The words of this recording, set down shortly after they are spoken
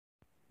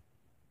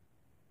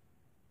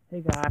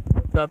Hey guys,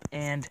 what's up?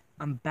 And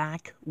I'm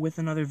back with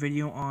another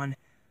video on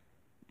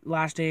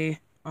Last Day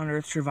on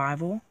Earth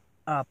Survival,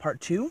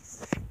 part 2.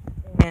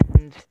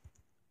 And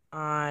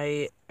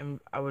I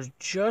was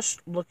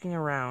just looking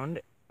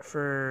around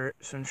for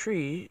some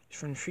tree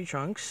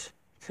trunks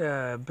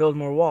to build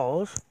more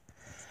walls,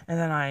 and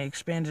then I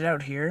expanded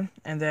out here.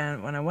 And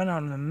then when I went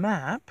on the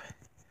map,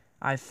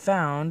 I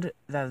found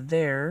that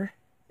there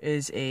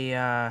is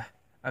a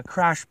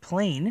crashed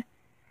plane.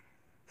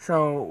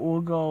 So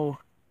we'll go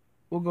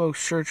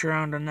search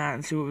around on that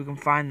and see what we can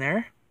find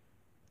there.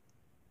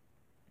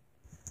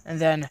 And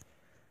then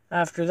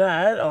after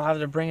that, I'll have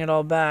to bring it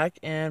all back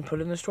and put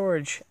it in the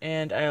storage.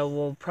 And I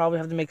will probably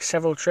have to make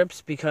several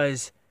trips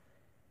because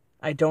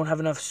I don't have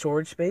enough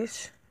storage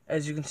space.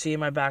 As you can see in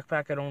my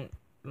backpack, I don't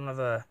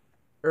have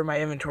or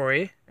my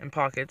inventory and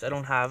pockets, I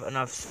don't have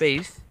enough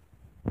space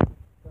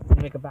to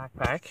make a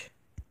backpack.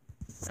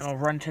 And I'll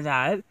run to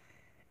that.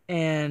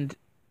 And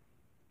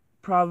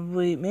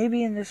probably,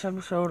 maybe in this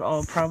episode,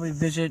 I'll probably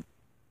visit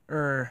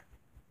or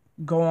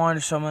go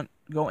into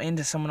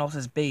someone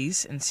else's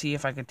base and see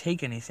if I could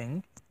take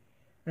anything.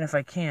 And if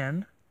I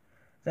can,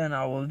 then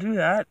I will do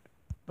that.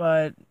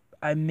 But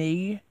I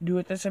may do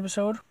it this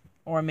episode,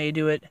 or I may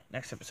do it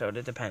next episode.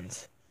 It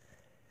depends.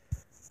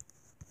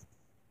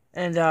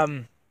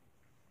 And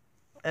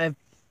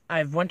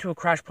I've went to a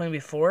crash plane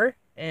before,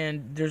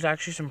 and there's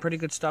actually some pretty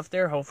good stuff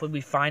there. Hopefully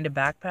we find a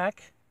backpack.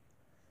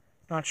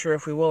 Not sure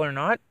if we will or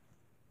not.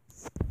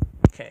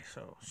 Okay,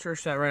 so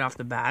search that right off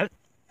the bat.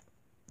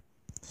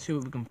 See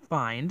what we can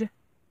find.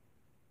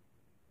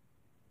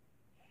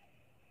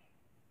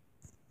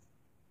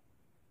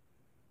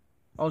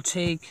 I'll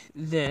take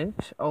this.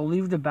 I'll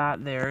leave the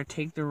bat there.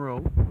 Take the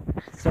rope.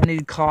 So I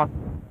need cloth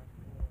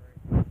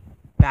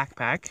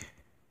backpack.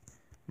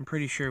 I'm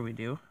pretty sure we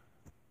do.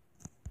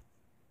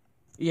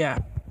 Yeah.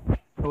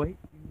 Oh wait.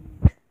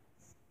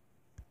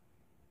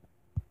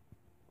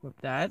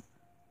 Equip that.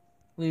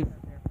 Leave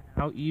that there for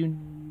now. You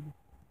need.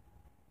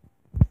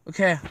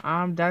 Okay.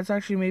 That's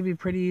actually maybe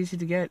pretty easy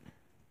to get.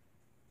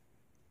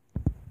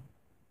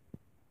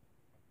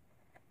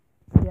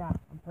 Yeah,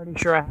 I'm pretty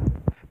sure I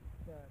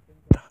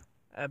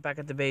have it back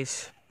at the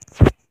base.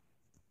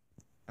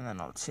 And then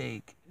I'll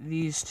take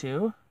these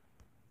two.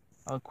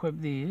 I'll equip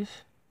these.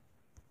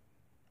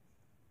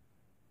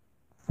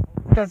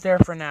 Put that there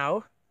for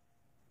now.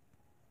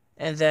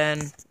 And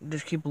then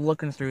just keep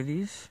looking through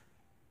these.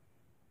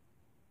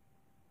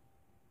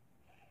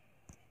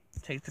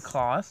 Take the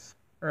cloth.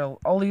 Or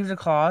I'll leave the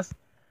cloth.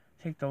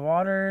 Take the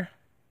water.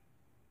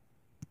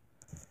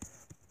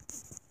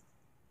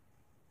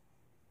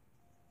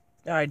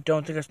 I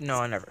don't think no,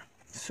 I never.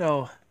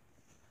 So,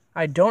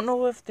 I don't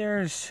know if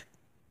there's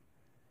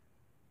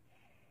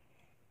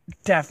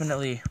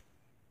definitely.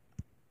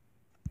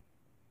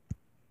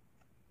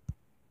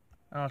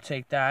 I'll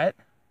take that.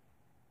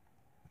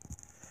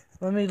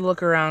 Let me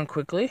look around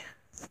quickly.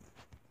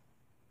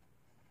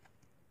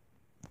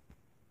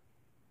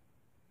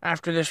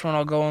 After this one,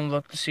 I'll go and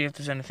look to see if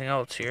there's anything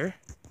else here.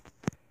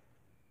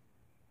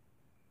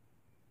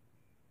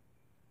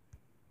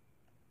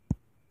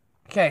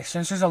 Okay,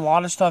 since there's a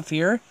lot of stuff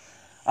here,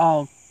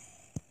 oh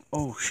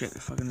shit, a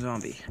fucking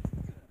zombie.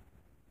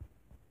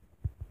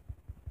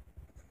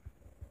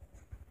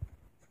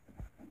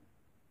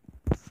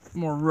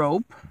 More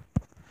rope.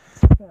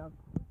 I'll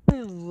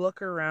quickly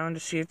look around to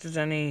see if there's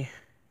any.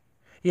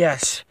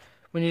 Yes,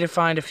 we need to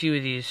find a few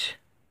of these.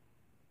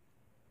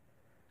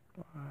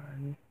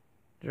 Is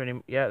there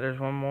any? Yeah, there's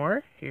one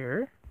more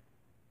here.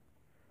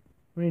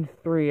 We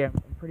need 3. I'm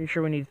pretty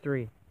sure we need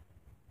 3.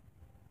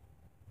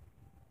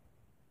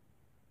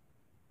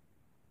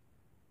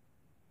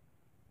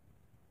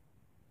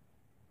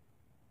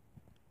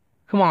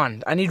 Come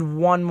on, I need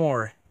one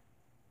more.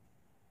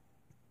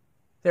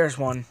 There's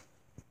one.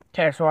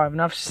 Okay, so I have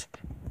enough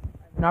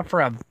for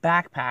a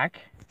backpack.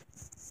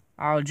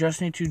 I'll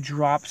just need to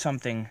drop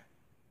something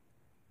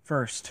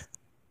first.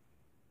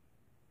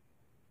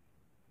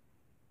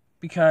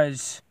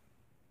 Because,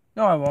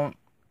 no I won't.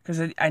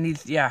 Because I need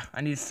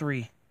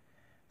 3.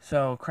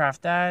 So,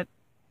 craft that.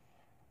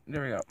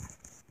 There we go.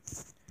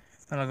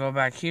 Then I'll go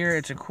back here.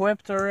 It's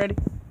equipped already.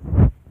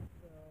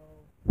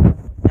 So,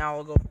 now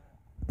I'll go.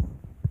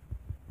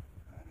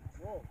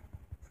 Whoa.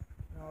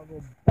 Now I'll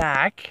go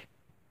back.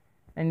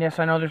 And yes,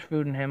 I know there's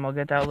food in him. I'll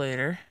get that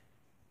later.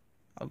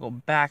 I'll go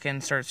back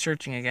and start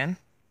searching again.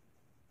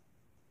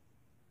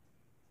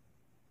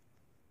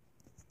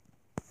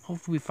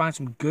 Hopefully we find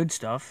some good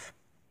stuff.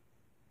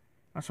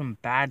 Not some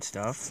bad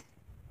stuff.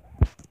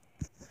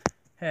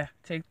 Yeah,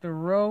 take the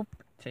rope.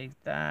 Take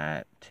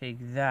that. Take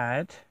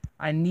that.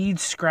 I need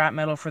scrap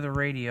metal for the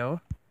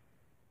radio.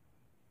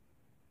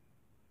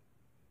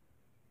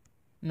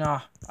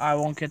 No, I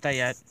won't get that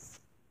yet.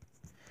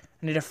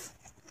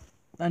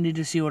 I need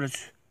to see what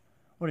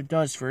it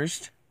does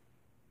first.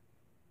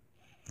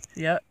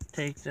 Yeah,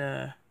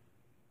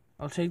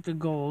 I'll take the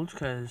gold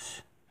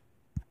because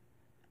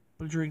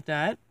we'll drink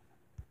that.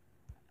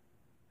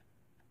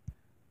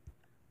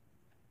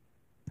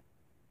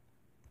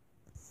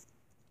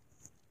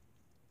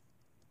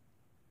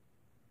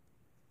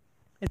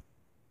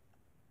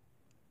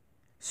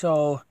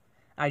 So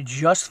I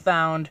just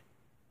found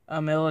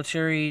a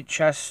military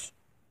chest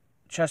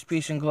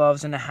piece and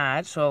gloves and a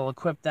hat, so I'll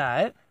equip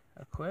that.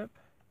 Equip.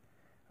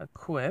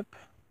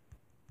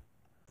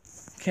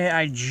 Okay,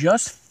 I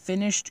just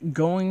finished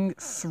going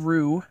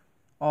through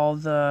all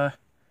the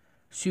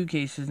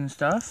suitcases and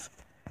stuff,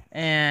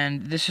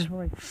 and this is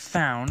what I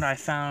found.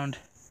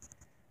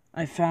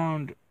 I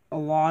found a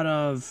lot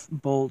of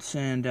bolts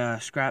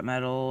and scrap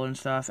metal and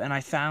stuff, and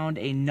I found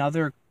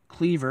another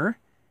cleaver,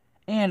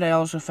 and I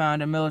also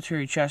found a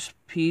military chest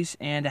piece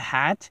and a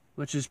hat,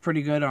 which is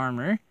pretty good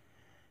armor.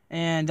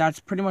 And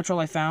that's pretty much all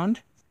I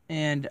found.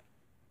 And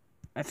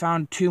I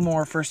found 2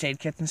 more first aid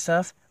kits and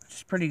stuff, which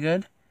is pretty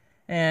good.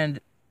 And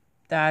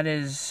I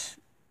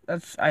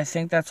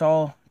think that's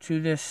all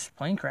to this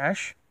plane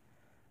crash.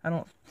 I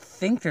don't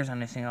think there's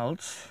anything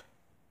else.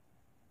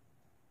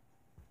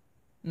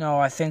 No,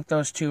 I think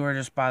those 2 are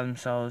just by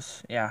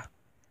themselves. Yeah.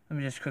 Let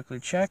me just quickly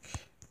check.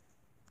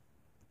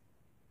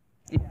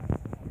 Yeah,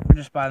 they're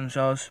just by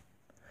themselves.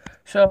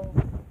 So,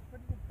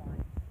 pretty good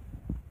find.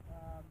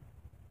 Now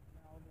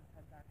I'll just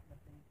head back to the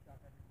base, drop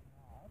everything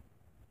off,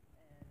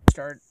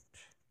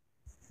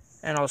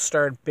 and I'll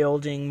start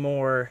building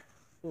more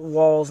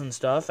walls and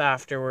stuff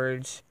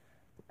afterwards,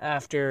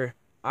 after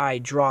I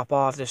drop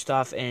off the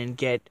stuff and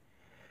get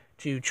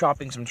to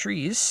chopping some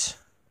trees.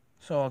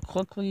 So I'll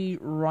quickly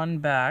run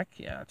back.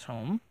 Yeah, it's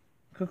home.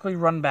 Quickly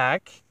run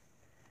back,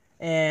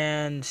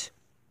 and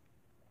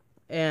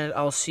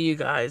I'll see you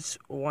guys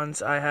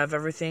once I have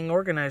everything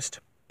organized.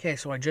 Okay,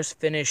 so I just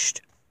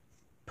finished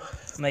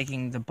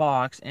making the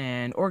box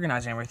and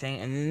organizing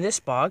everything, and in this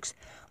box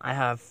I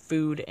have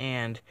food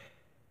and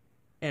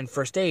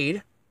first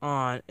aid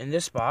in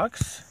this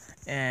box,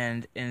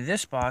 and in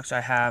this box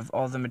I have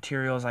all the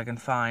materials I can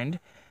find,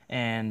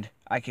 and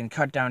I can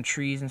cut down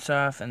trees and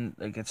stuff, and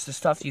like it's the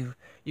stuff you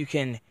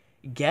can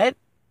get,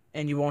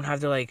 and you won't have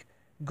to like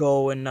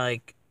go and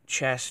like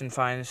chest and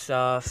find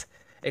stuff,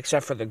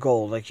 except for the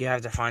gold. Like you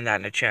have to find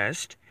that in a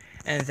chest.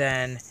 And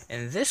then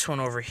in this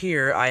one over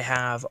here, I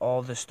have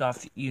all the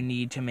stuff you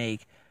need to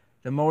make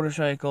the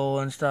motorcycle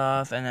and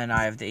stuff, and then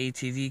I have the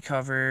ATV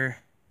cover,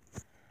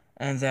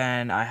 and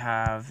then I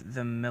have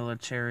the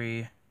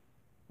military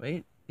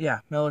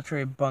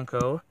military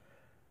bunker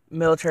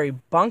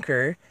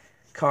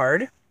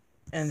card,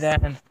 and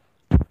then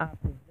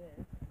after this,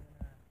 I'm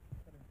gonna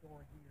put a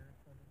door here,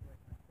 so this is like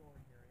my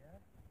storage area.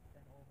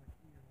 Then over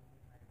here will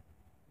be my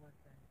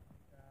workbench and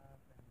stuff,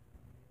 and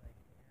maybe like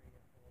the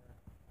area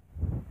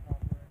for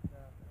copper and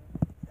stuff.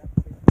 That's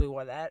basically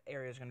what that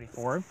area is gonna be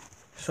for.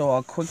 So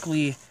I'll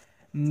quickly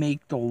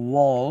make the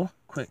wall.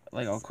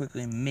 I'll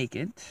quickly make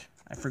it.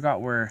 I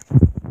forgot where.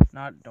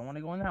 Don't want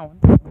to go in that one.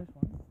 Go in this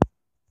one.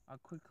 I'll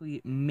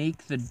quickly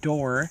make the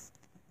door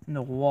in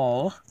the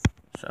wall.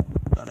 So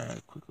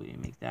gotta quickly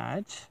make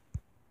that.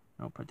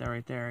 I'll put that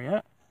right there,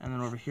 yeah. And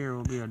then over here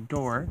will be a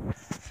door.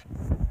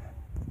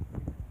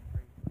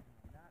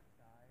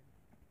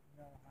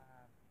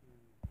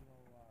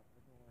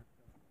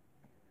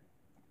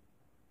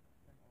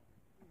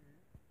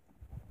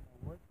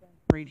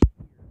 Right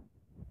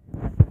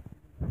here.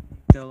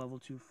 The level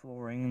 2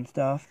 flooring and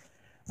stuff.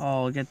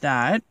 I'll get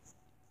that.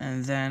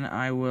 And then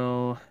I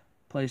will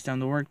place down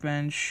the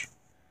workbench.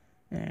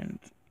 And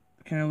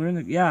can I learn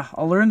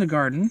I'll learn the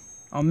garden.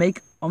 I'll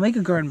make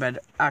a garden bed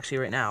actually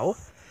right now,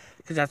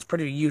 because that's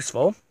pretty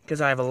useful,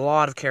 because I have a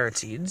lot of carrot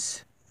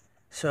seeds.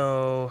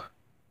 So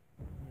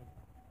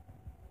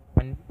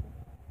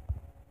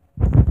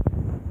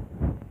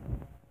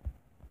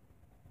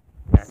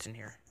that's in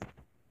here.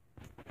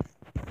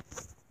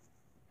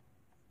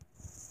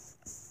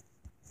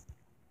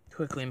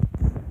 Quickly.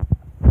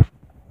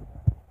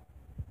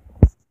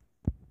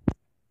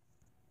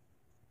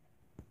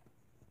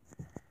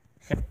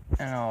 Okay,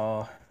 and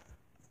I'll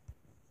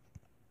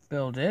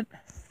build it,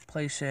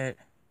 place it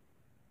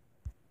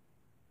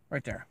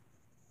right there.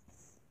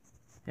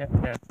 Yep,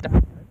 that's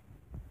good.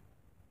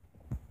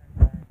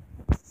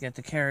 Get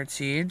the carrot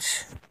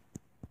seeds,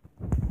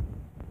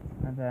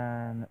 and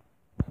then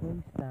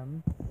place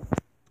them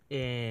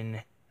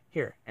in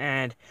here.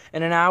 And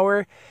in an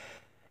hour,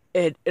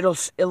 it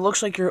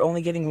looks like you're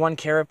only getting 1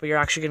 carrot, but you're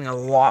actually getting a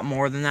lot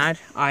more than that.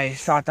 I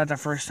thought that the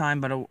first time,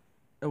 but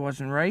it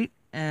wasn't right,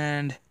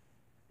 and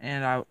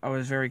I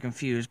was very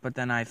confused. But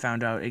then I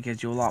found out it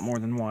gives you a lot more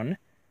than 1.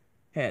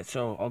 Okay,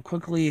 so I'll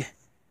quickly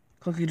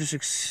just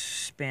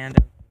expand.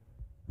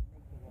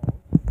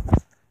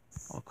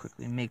 I'll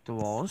quickly make the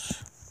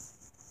walls.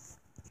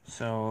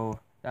 So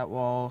that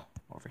wall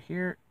over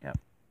here, yep.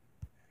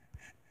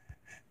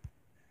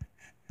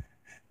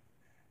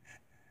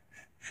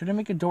 Should I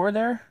make a door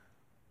there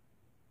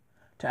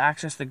to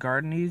access the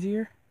garden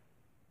easier?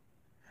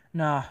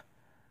 No,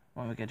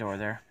 I'll make a door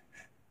there.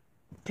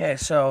 Okay,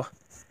 so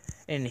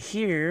in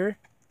here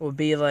will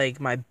be like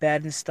my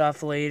bed and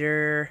stuff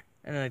later,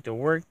 and then like the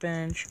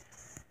workbench.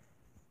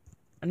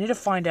 I need to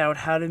find out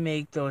how to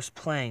make those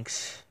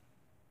planks.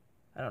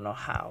 I don't know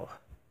how.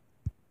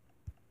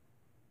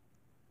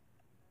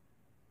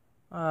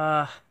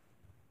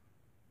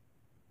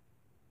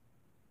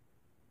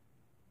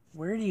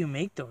 Where do you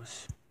make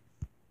those?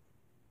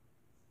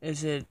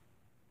 Is it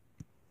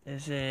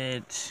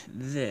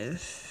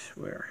this?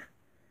 Where?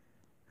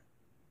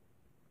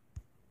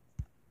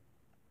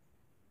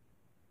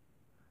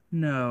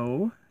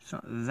 No, it's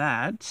not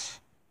that.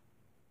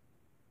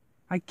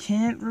 I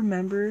can't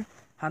remember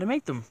how to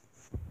make them.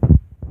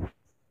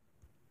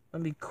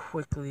 Let me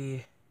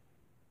quickly...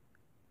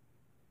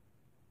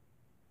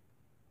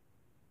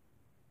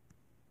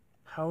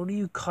 How do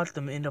you cut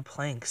them into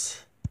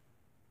planks?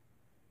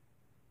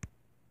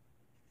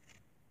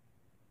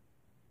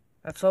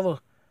 That's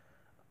level...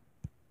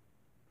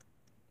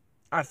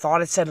 I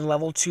thought it said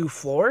level 2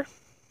 floor. It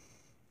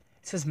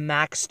says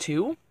max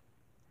 2.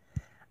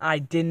 I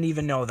didn't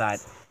even know that.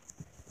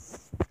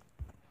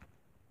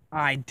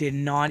 I did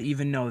not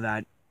even know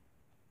that.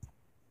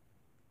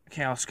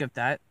 Okay, I'll skip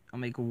that. I'll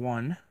make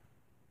 1.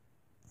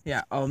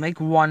 Yeah, I'll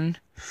make 1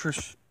 for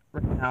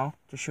right now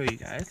to show you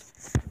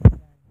guys.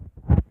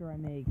 After I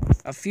make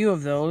a few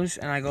of those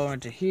and I go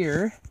into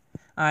here,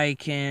 I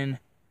can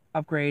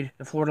upgrade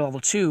the floor to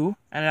level 2,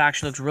 and it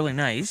actually looks really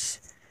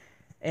nice.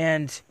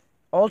 And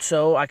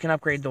also, I can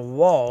upgrade the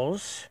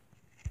walls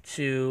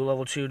to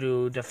level 2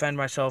 to defend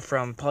myself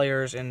from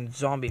players and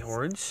zombie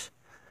hordes.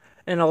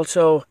 And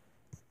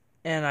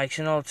I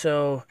can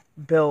also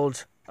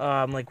build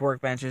like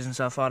workbenches and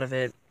stuff out of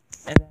it.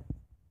 And then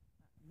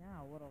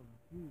now what I'll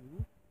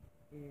do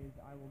is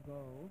I will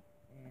go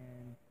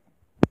and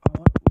what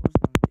was I gonna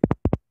do?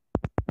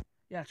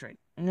 Yeah, that's right.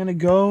 I'm gonna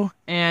go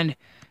and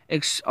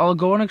I'll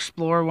go and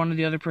explore one of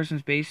the other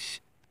person's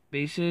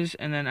bases,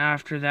 and then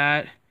after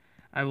that,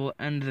 I will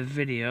end the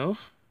video.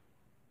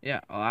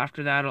 Yeah,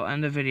 after that, I'll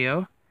end the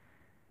video.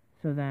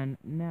 So then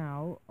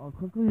now I'll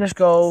quickly just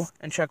go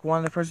and check one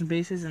of the person's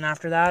bases, and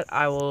after that,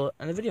 I will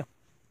end the video.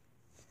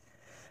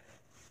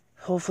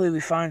 Hopefully we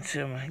find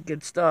some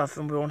good stuff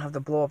and we won't have to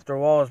blow up their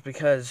walls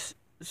because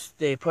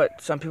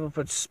some people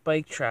put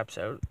spike traps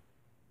out.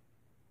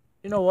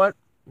 You know what?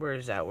 Where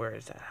is that? Where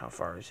is that? How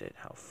far is it?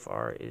 How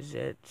far is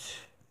it?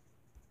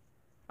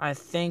 I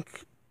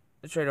think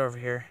it's right over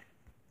here.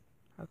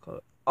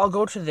 I'll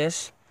go to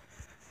this.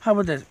 How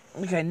about this?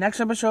 Okay, next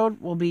episode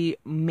will be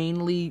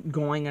mainly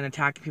going and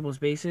attacking people's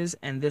bases,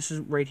 and this is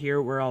right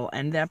here where I'll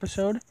end the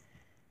episode.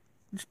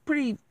 It's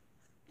pretty...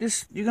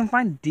 you can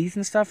find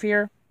decent stuff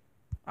here.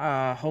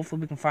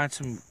 Hopefully we can find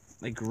some,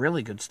 like,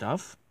 really good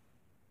stuff.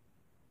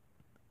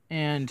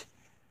 And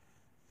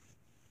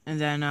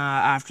then,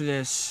 after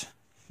this,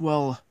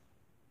 we'll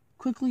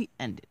quickly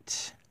end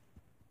it.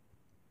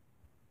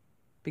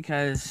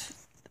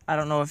 Because, I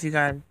don't know if you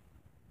guys...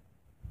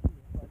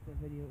 but the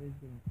video is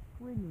getting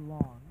pretty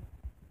long.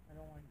 I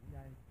don't want you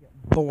guys to get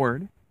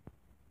bored.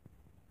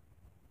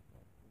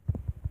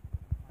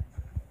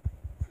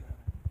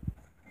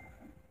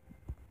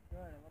 Good,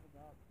 I love it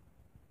up.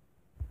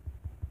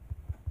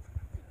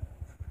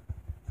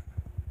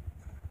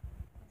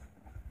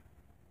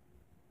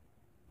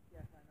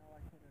 Yes, I know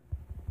I could have.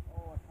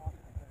 Oh, I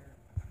talked better.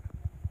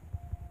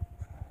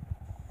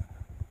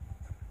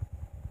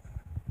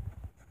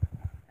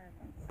 And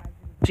as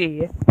you can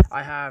see,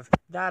 I have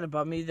that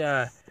above me,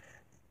 the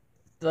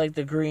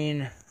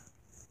green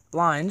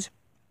lines.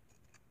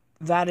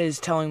 That is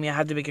telling me I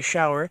had to make a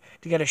shower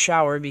to get a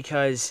shower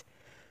because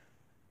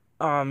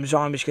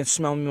zombies can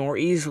smell me more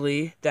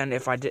easily than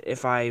if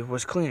I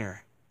was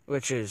cleaner.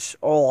 Which is,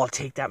 I'll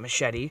take that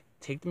machete.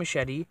 Take the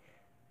machete.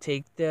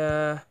 Take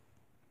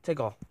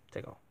all.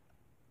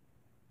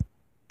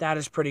 That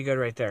is pretty good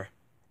right there.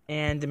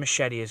 And the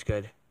machete is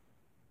good.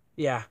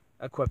 Yeah,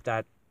 equip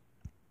that.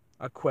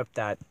 I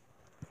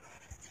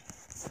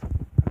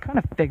kind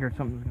of figured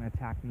something was going to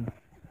attack me.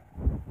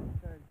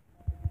 Because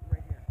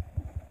right here,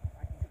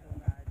 I can kill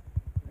that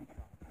in 3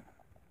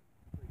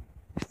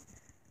 shots.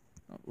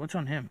 What's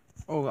on him?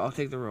 Oh, I'll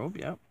take the rope,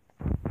 yep.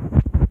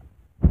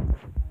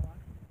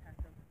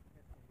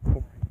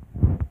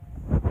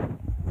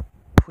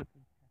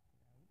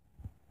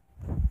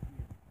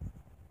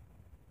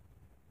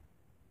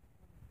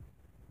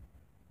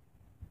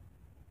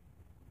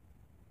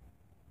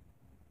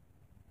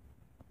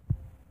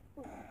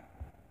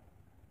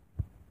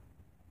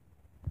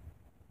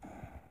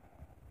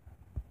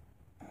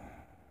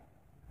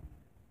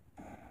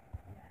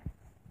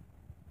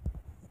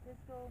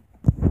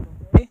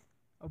 Okay,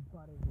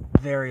 but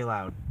it's very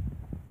loud.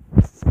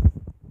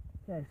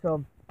 Okay,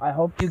 so I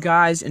hope you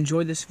guys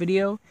enjoyed this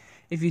video.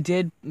 If you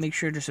did, make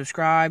sure to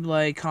subscribe,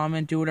 like,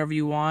 comment, do whatever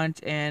you want,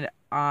 and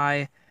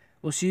I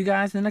will see you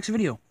guys in the next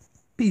video.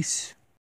 Peace.